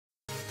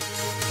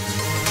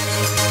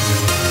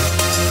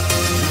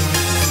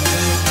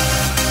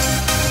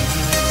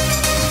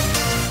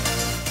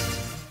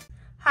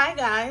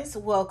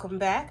guys, welcome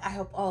back. I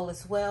hope all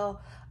is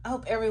well. I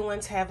hope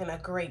everyone's having a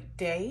great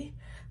day.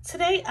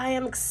 Today I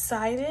am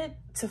excited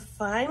to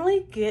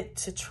finally get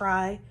to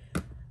try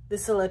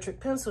this electric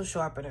pencil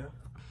sharpener.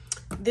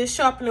 This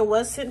sharpener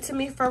was sent to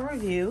me for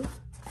review,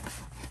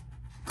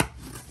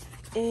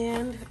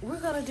 and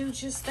we're gonna do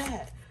just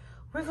that.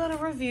 We're gonna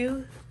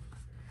review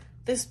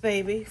this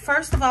baby.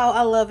 First of all,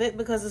 I love it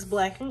because it's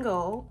black and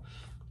gold.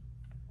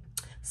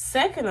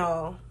 Second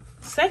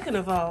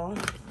of all,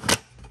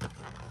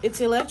 it's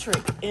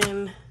electric,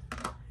 and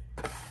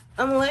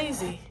I'm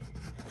lazy.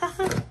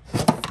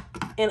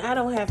 And I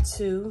don't have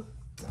to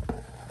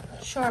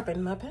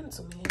sharpen my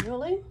pencil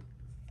manually.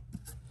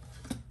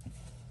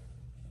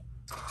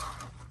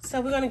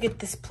 So we're gonna get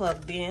this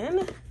plugged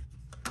in.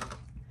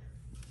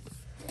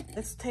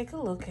 Let's take a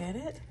look at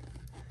it.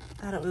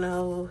 I don't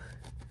know.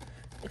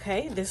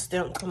 Okay, this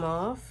don't come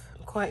off.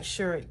 I'm quite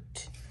sure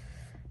it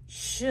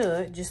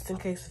should, just in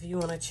case if you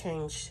want to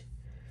change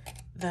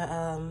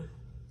the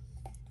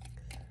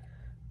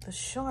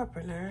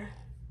sharpener.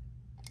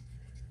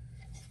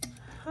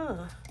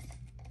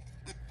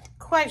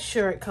 Quite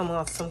sure it come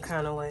off some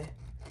kind of way.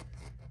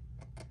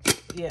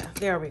 Yeah,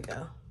 there we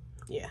go.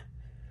 Yeah,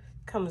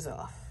 comes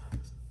off.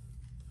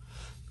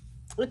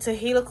 It's a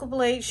helical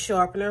blade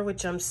sharpener,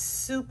 which I'm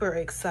super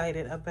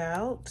excited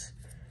about.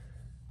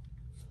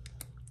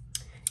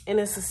 And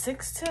it's a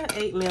 6 to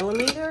 8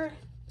 millimeter.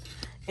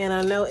 And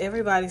I know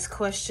everybody's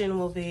question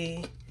will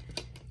be,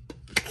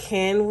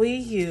 can we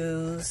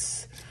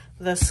use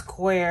the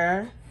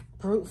square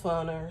brute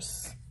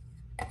formers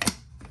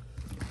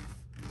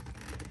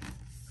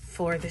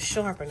for the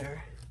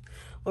sharpener?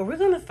 Well, we're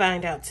gonna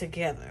find out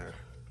together.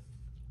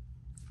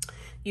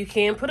 You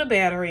can put a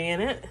battery in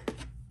it,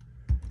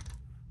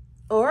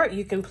 or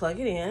you can plug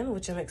it in,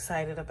 which I'm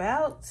excited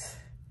about.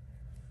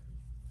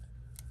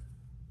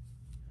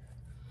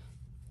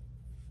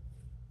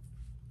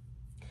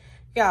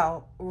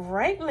 Y'all,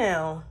 right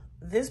now,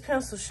 this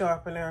pencil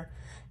sharpener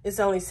is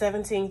only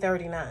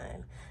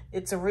 $17.39.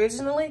 It's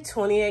originally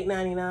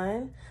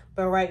 $28.99,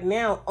 but right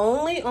now,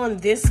 only on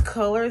this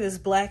color, this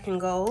black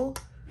and gold,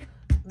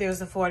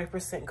 there's a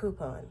 40%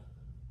 coupon.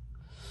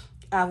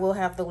 I will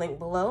have the link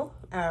below.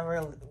 I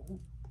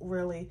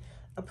really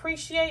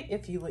appreciate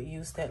if you would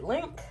use that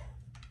link.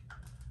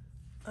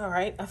 All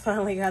right, I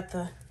finally got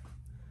the,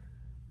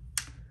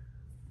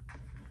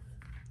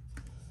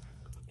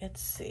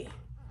 let's see.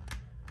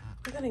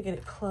 We're gonna get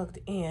it plugged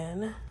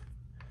in,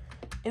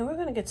 and we're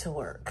gonna get to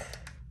work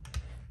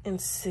and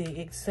see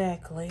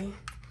exactly.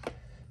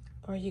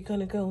 Are you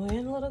gonna go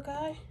in, little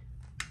guy?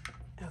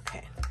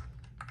 Okay.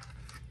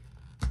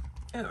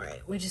 All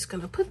right, we're just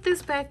gonna put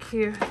this back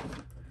here,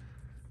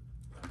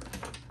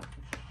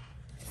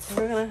 and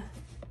we're gonna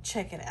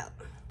check it out.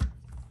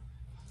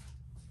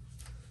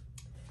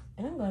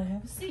 And I'm gonna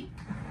have a seat.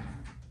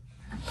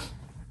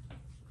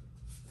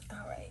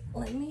 All right,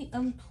 let me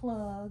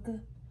unplug.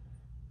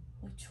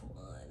 Which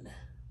one?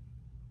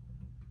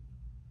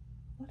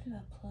 What did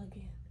I plug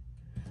in?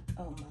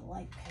 Oh, my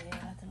light pad.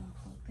 I didn't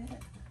unplug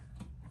that.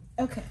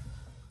 Okay.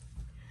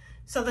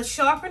 So the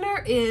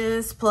sharpener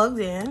is plugged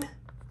in.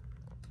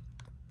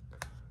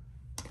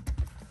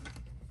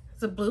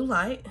 It's a blue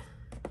light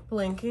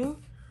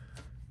blinking.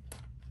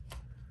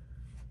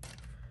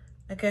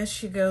 I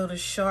guess you go to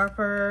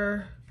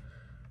sharper,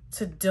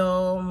 to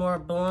dull, more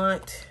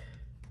blunt.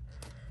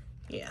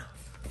 Yeah.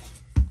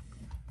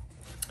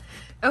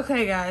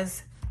 Okay,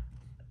 guys,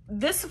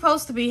 this is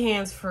supposed to be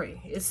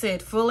hands-free. It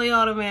said fully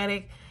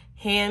automatic,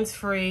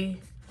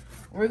 hands-free.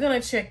 We're gonna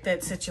check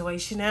that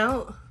situation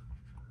out.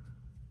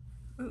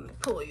 Let me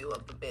pull you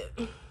up a bit.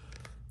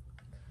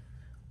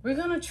 We're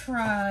gonna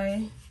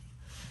try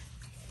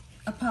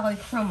a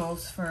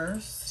polychromos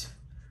first.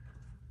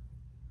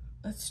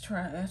 Let's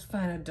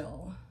find a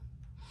dull.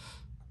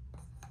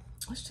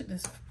 Let's take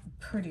this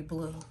pretty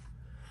blue.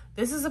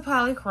 This is a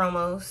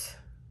polychromos.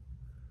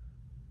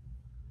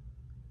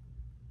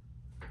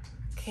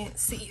 Can't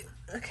see you.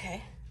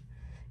 Okay.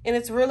 And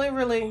it's really,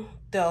 really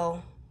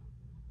dull.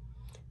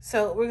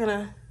 So we're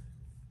gonna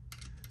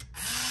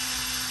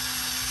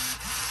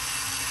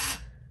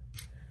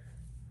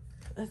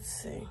let's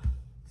see.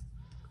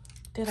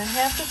 Did I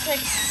have to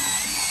take,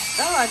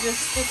 oh, I just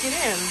stick it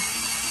in.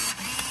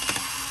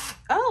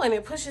 Oh, and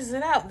it pushes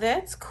it out.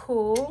 That's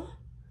cool.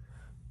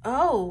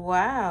 Oh,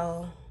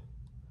 wow.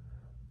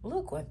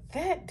 Look what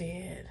that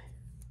did.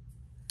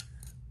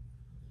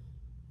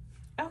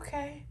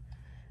 Okay.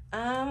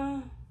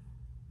 I'm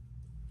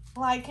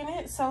liking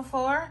it so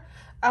far.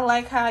 I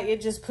like how it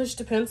just pushed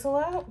the pencil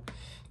out.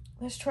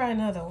 Let's try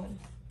another one.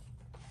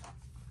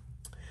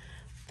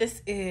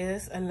 This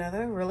is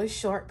another really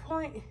short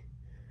point.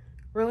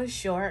 Really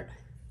short.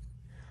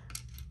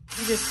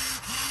 You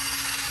just,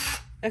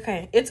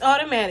 okay, it's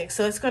automatic,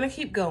 so it's gonna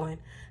keep going.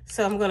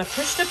 So I'm gonna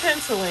push the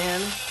pencil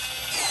in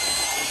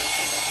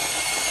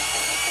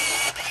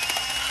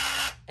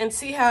and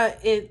see how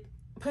it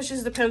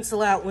pushes the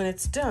pencil out when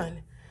it's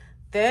done.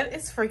 That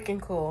is freaking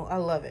cool. I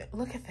love it.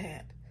 Look at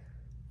that.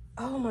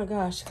 Oh my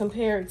gosh,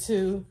 compared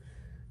to,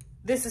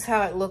 this is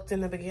how it looked in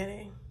the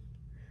beginning.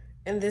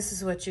 And this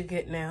is what you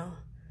get now.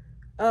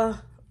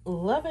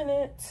 Loving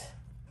it.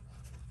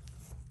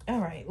 All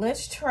right,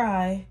 let's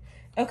try.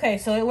 Okay,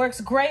 so it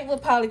works great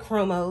with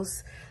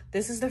polychromos.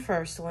 This is the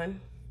first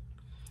one.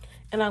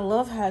 And I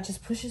love how it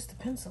just pushes the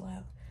pencil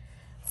out.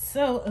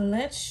 So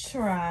let's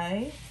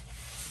try.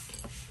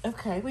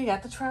 Okay, we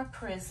got to try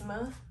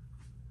Prisma.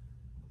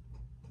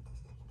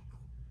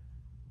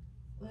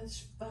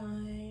 Let's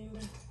trying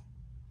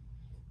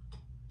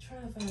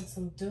to find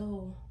some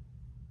dull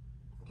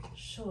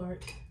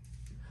short.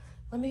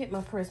 Let me get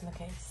my Prisma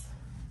case.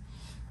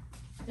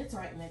 It's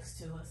right next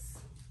to us.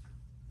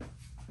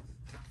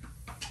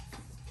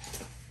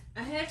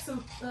 I had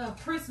some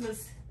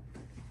Prismas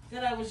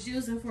that I was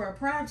using for a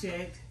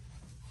project,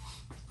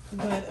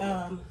 but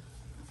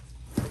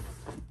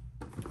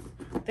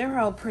they're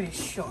all pretty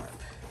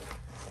sharp.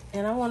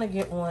 And I want to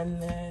get one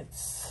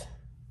that's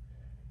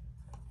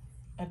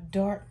a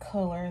dark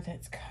color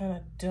that's kind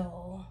of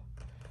dull,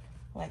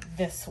 like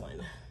this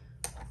one.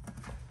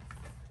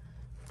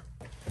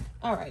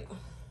 All right.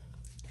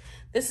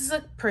 This is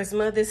a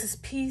Prisma. This is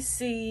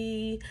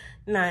PC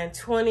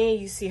 920.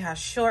 You see how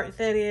short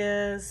that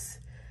is?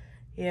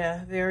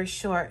 Yeah, very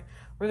short.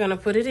 We're gonna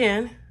put it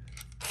in.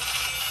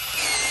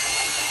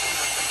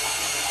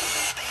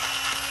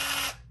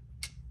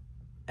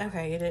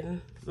 Okay, it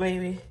didn't,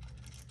 maybe.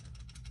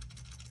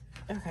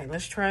 Okay,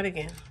 let's try it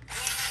again.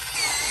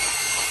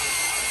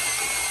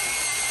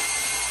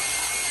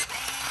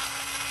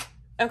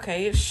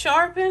 Okay, it's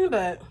sharpened,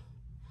 but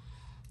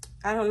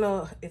I don't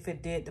know if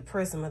it did the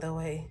Prisma the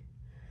way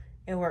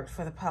it worked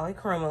for the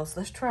polychromos.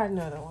 Let's try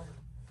another one.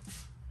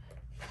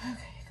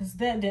 Okay, because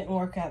that didn't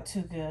work out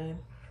too good.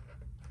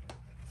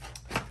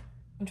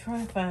 I'm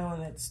trying to find one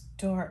that's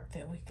dark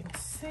that we can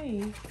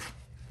see.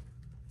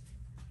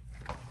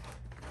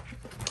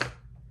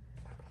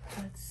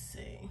 Let's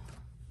see.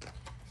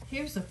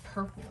 Here's a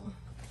purple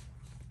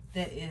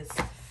that is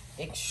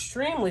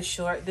extremely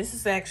short. This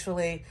is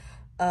actually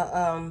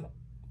an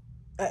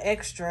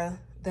extra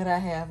that I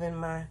have in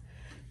my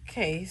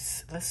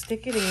case. Let's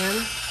stick it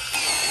in.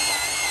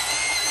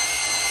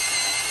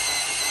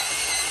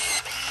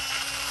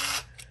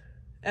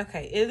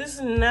 Okay, it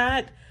is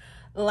not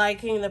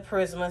liking the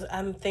Prismas.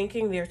 I'm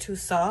thinking they're too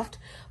soft,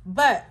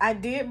 but I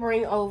did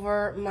bring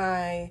over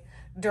my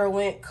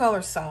Derwent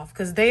Color Soft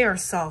because they are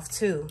soft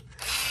too.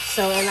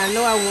 So, and I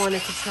know I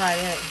wanted to try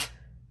that.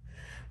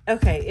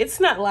 Okay, it's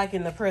not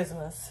liking the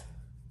Prismas.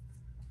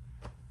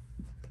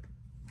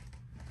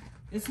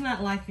 It's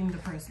not liking the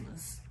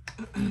Prismas.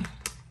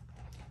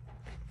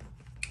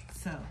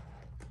 So,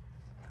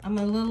 I'm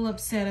a little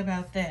upset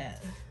about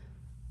that.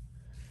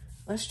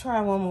 Let's try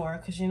one more,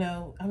 because, you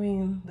know, I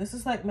mean, this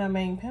is like my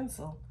main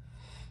pencil.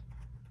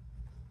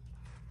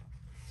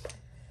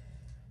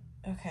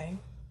 Okay,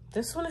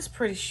 this one is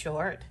pretty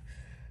short.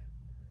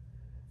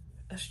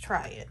 Let's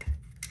try it.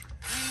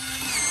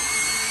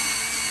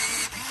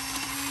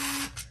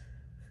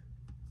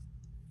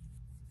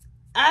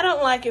 I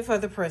don't like it for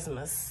the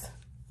Prismas.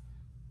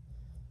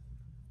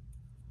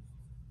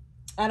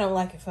 I don't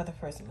like it for the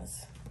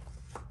Prismas.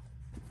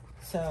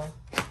 So,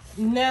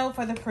 no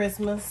for the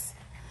Prismas.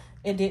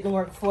 It didn't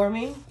work for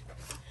me.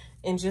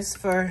 And just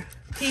for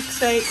peek's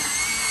sake,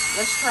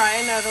 let's try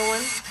another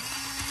one.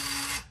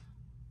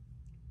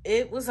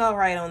 It was all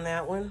right on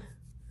that one.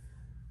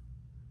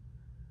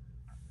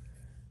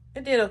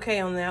 It did okay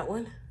on that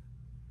one.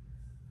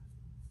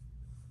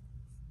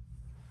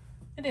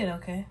 It did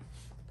okay.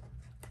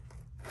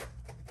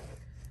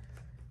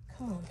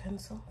 Come on,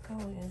 pencil, go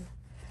in.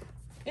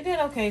 It did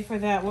okay for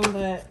that one,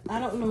 but I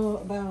don't know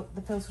about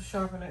the pencil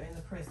sharpener and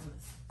the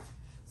Prismas.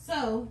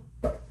 So,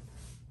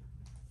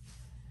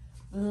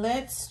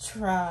 let's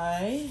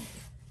try.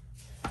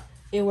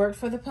 It worked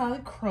for the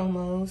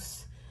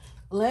polychromos.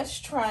 Let's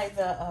try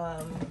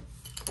the,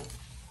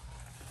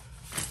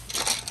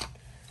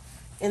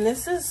 and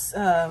this is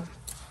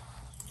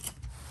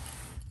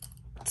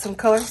some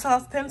Color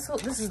Soft pencil.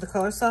 This is the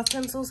Color Soft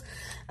pencils.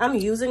 I'm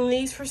using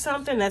these for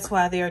something. That's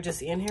why they are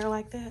just in here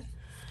like that.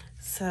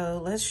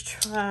 So let's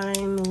try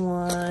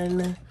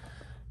one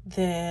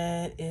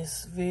that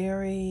is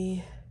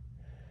very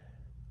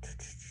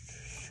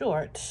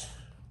short.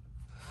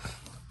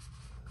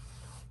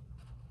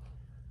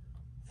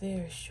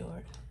 Very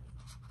short.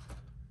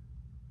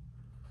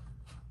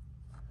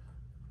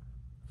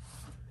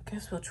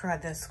 Guess we'll try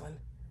this one.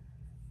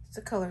 It's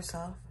a Color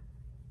Soft.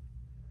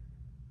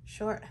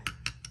 Short.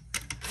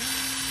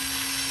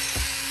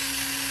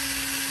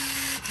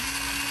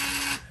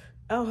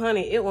 Oh,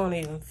 honey, it won't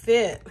even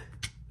fit.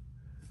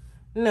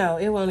 No,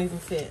 it won't even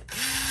fit.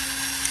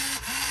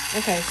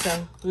 Okay,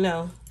 so,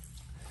 no.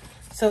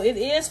 So, it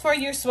is for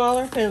your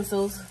smaller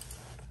pencils.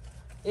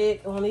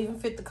 It won't even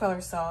fit the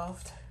Color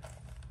Soft.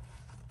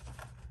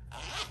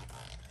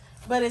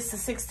 But it's a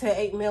 6 to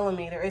 8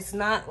 millimeter. It's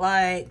not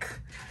like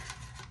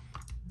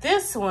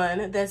this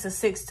one that's a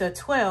 6 to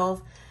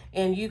 12,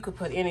 and you could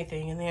put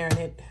anything in there,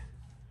 and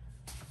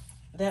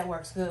that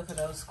works good for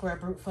those square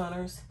brute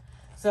funners.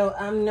 So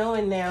I'm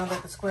knowing now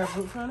that the square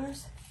brute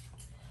funners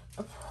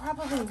are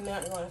probably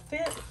not going to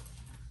fit.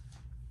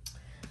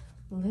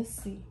 Let's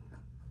see.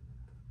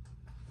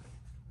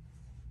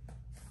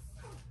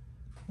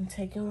 I'm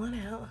taking one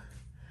out.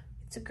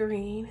 It's a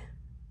green.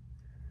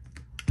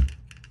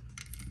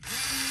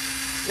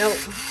 Nope.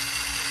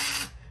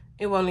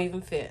 It won't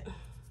even fit.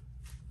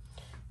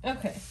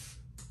 Okay.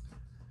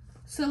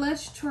 So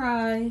let's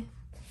try.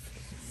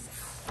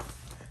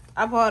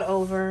 I bought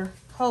over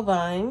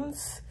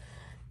Holbein's.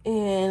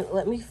 And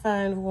let me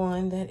find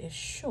one that is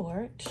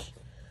short.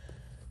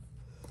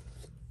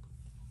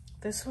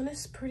 This one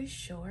is pretty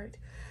short.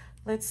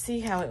 Let's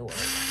see how it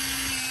works.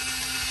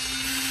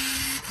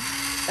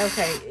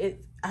 Okay,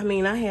 I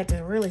mean, I had to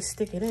really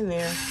stick it in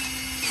there.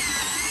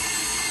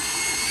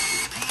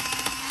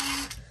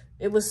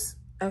 It was,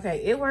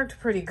 okay, it worked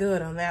pretty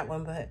good on that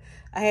one, but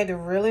I had to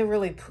really,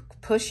 really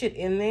push it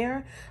in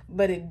there,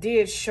 but it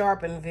did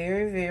sharpen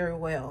very, very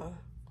well.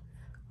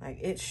 Like,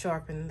 it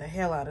sharpened the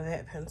hell out of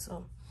that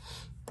pencil.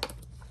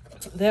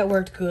 That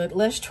worked good.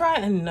 Let's try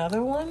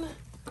another one.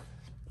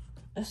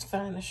 Let's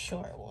find a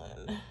short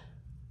one.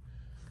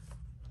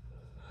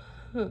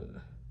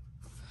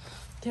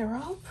 They're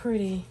all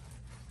pretty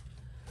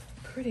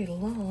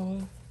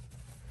long.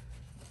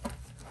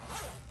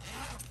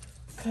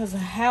 Because of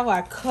how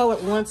I color,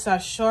 once I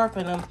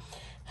sharpen them,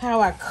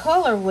 how I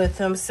color with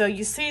them. So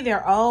you see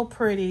they're all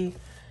pretty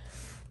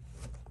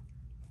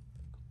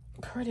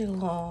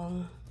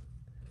long.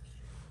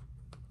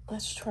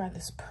 Let's try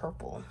this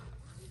purple.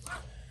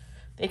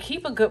 They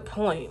keep a good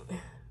point,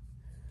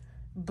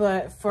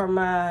 but for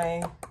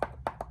my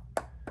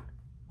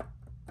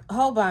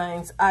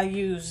Holbein's, I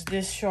use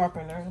this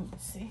sharpener. Let me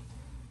see.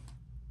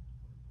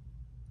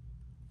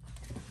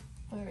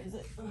 Where is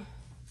it?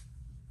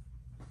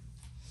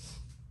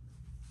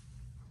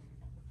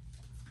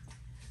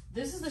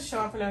 This is the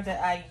sharpener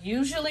that I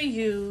usually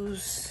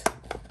use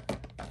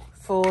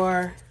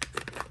for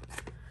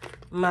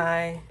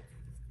my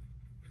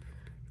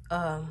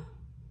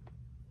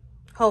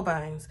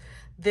Holbein's.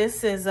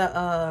 This is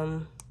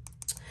a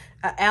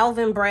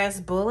Alvin brass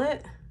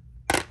bullet.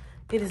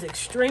 It is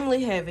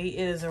extremely heavy.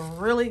 It is a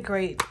really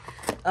great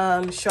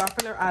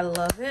sharpener. I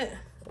love it.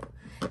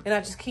 And I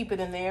just keep it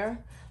in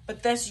there.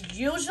 But that's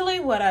usually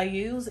what I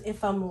use.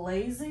 If I'm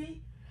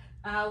lazy,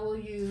 I will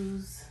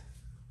use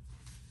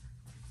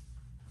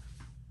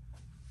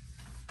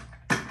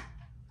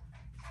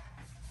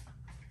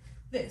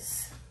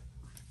this.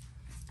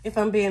 If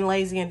I'm being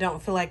lazy and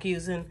don't feel like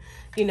using,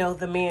 you know,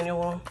 the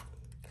manual.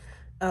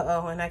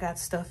 Uh-oh, and I got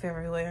stuff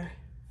everywhere.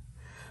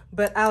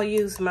 But I'll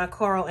use my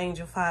Coral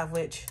Angel 5,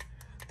 which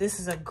this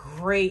is a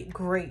great,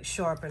 great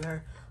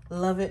sharpener.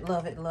 Love it,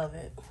 love it, love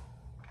it.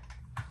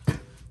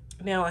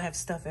 Now I have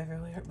stuff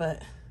everywhere,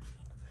 but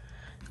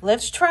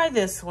let's try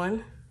this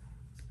one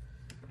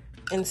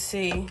and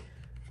see. You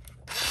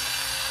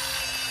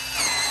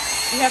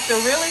have to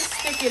really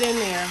stick it in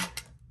there.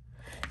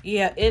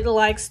 Yeah, it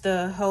likes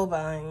the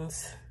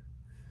Holbein's.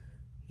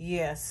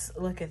 Yes,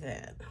 look at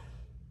that.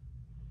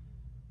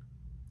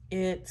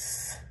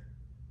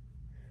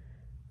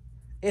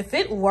 If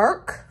it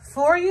work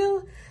for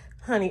you,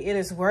 honey, it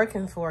is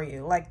working for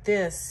you. Like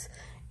this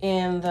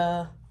and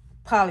the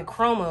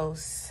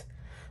polychromos,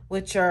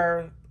 which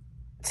are,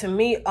 to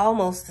me,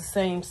 almost the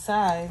same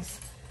size.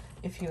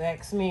 If you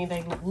ask me,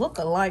 they look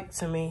alike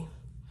to me.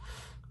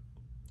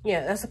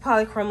 Yeah, that's a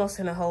polychromos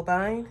and a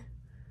Holbein.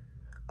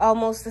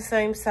 Almost the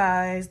same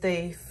size.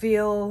 They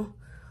feel,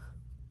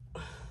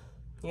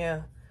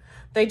 yeah,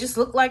 they just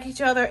look like each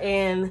other,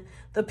 and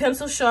the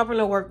pencil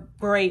sharpener worked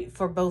great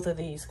for both of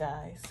these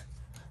guys.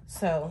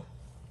 So,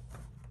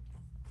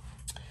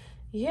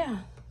 yeah.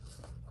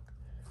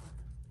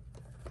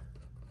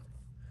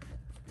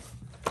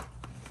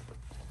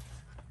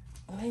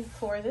 Let me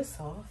pour this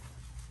off.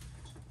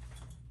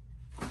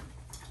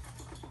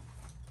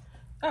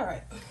 All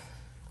right.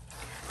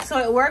 So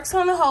it works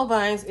on the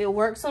Holbeins. It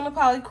works on the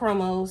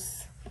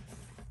polychromos.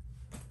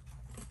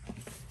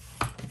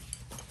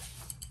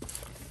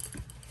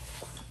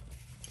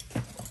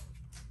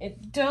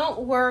 It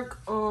don't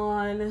work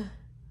on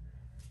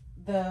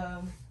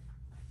the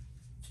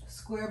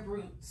Square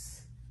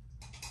Brutes.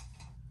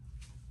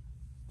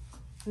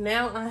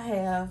 Now I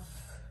have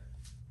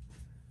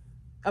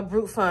a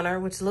Brute Funner,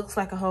 which looks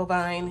like a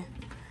Holbein,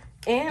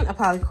 and a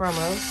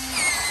polychromos.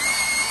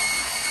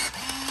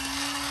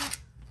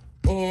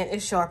 And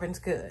it sharpens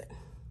good.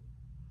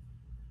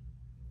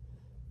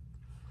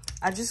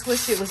 I just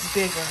wish it was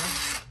bigger.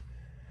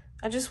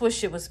 I just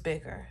wish it was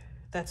bigger.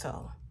 That's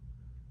all.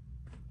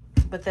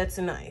 But that's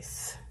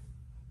nice.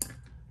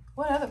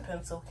 What other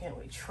pencil can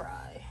we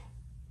try?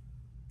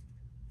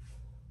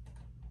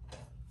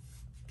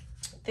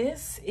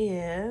 This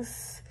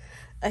is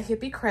a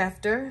Hippie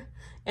Crafter.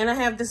 And I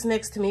have this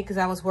next to me because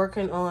I was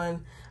working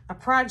on a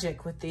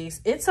project with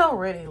these. It's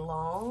already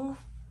long.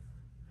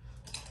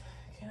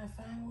 Can I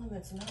find one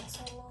that's not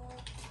so long?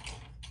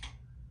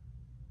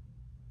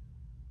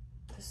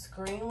 This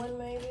green one,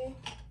 maybe?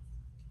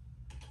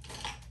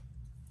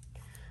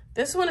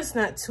 This one is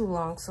not too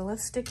long, so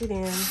let's stick it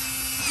in.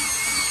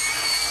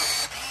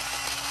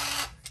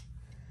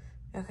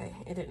 Okay,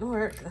 it didn't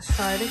work. Let's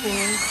try it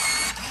again.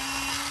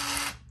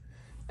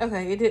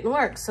 Okay, it didn't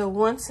work. So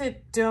once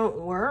it don't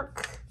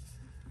work,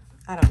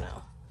 I don't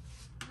know.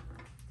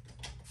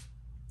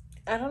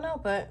 I don't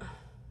know, but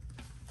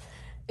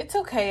it's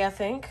okay, I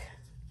think.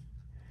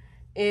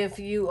 If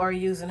you are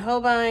using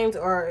Holbein's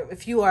or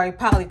if you are a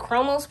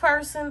polychromos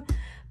person,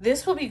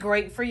 this will be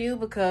great for you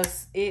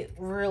because it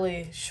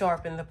really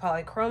sharpened the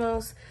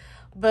polychromos.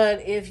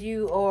 But if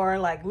you are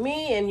like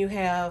me and you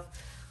have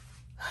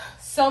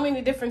so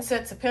many different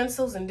sets of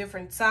pencils and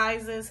different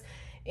sizes,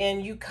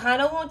 and you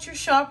kind of want your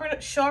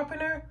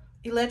sharpener,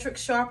 electric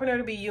sharpener,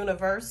 to be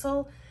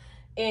universal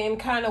and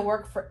kind of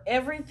work for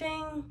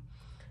everything,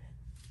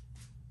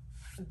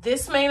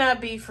 this may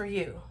not be for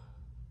you,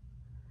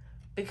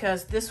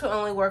 because this will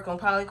only work on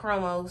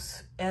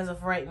polychromos as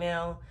of right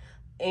now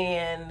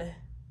and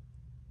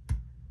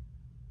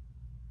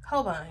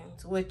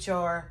Holbein's, which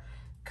are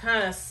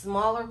kind of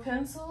smaller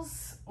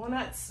pencils. Well,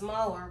 not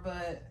smaller,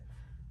 but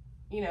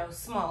you know,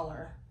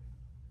 smaller.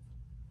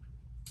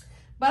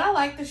 But I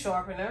like the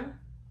sharpener.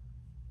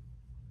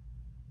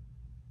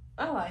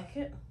 I like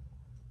it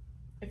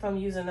if I'm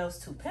using those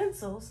two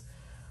pencils.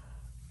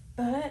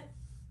 But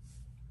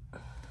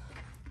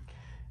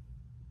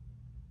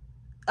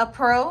a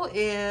pro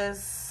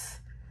is,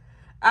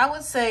 I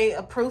would say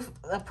a pro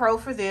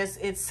for this,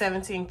 it's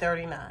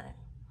 $17.39.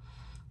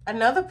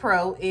 Another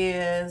pro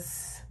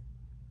is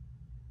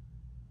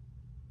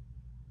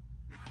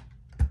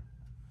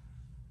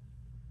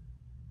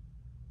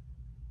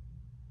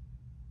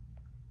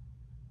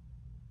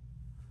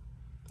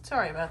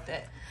sorry about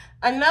that.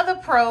 Another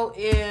pro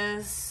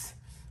is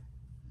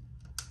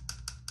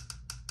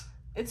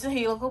it's a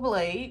helical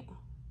blade.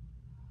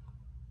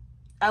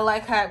 I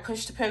like how it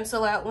pushes the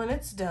pencil out when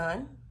it's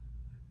done,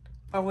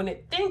 or when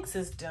it thinks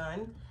it's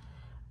done.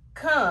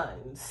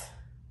 Cons.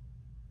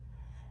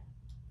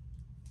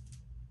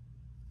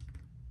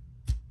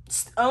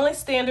 Only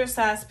standard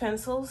size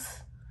pencils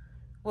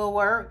will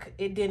work.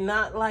 It did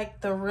not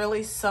like the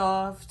really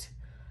soft,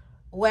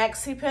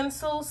 waxy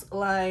pencils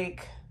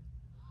like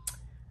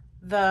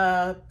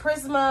the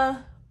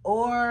Prisma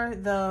or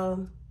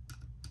the,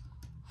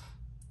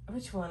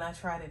 which one I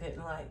tried it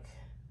didn't like.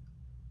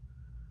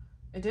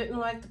 It didn't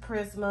like the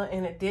Prisma,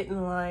 and it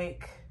didn't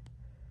like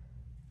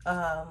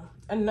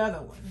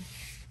another one.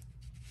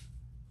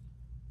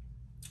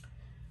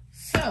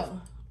 So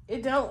I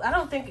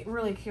don't think it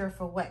really cares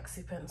for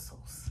waxy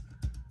pencils.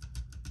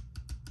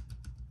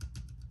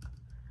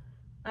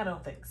 I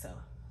don't think so.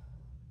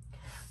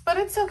 But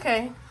it's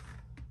okay.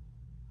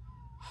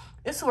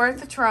 It's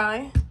worth a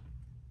try.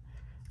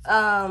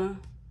 I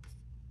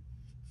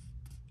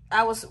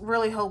was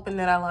really hoping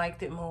that I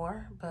liked it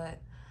more,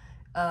 but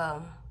I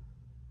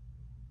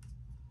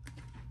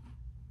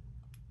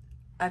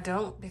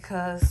don't,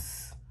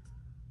 because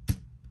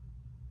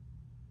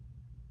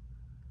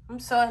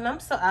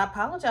I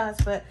apologize,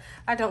 but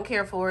I don't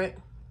care for it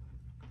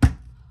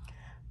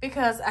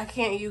because I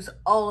can't use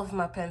all of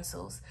my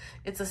pencils.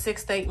 It's a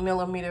 6 to 8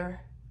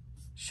 millimeter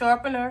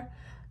sharpener.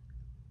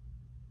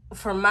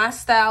 For my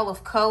style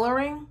of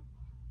coloring,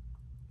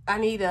 I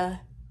need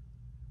a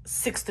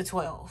 6 to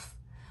 12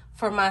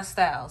 for my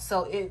style.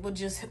 So it would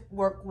just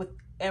work with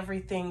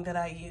everything that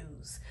I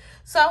use.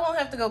 So I won't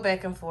have to go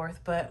back and forth,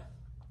 but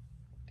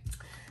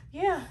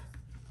yeah.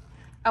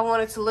 I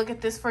wanted to look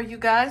at this for you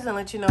guys and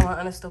let you know my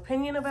honest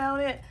opinion about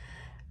it.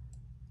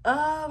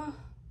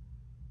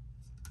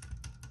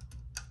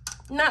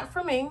 Not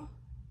for me,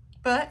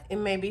 but it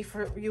may be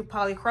for you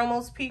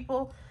polychromos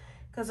people,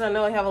 because I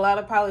know I have a lot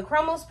of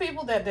polychromos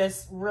people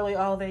that's really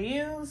all they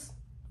use.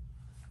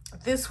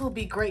 This will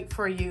be great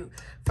for you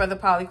for the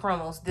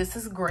polychromos. This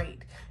is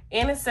great.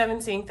 And it's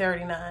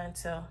 $17.39,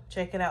 so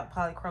check it out,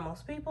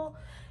 polychromos people.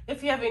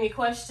 If you have any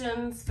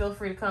questions, feel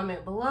free to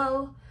comment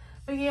below.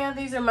 But yeah,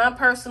 these are my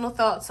personal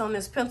thoughts on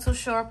this pencil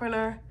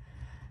sharpener.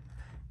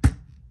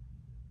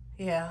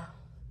 Yeah.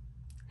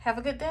 Have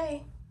a good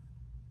day.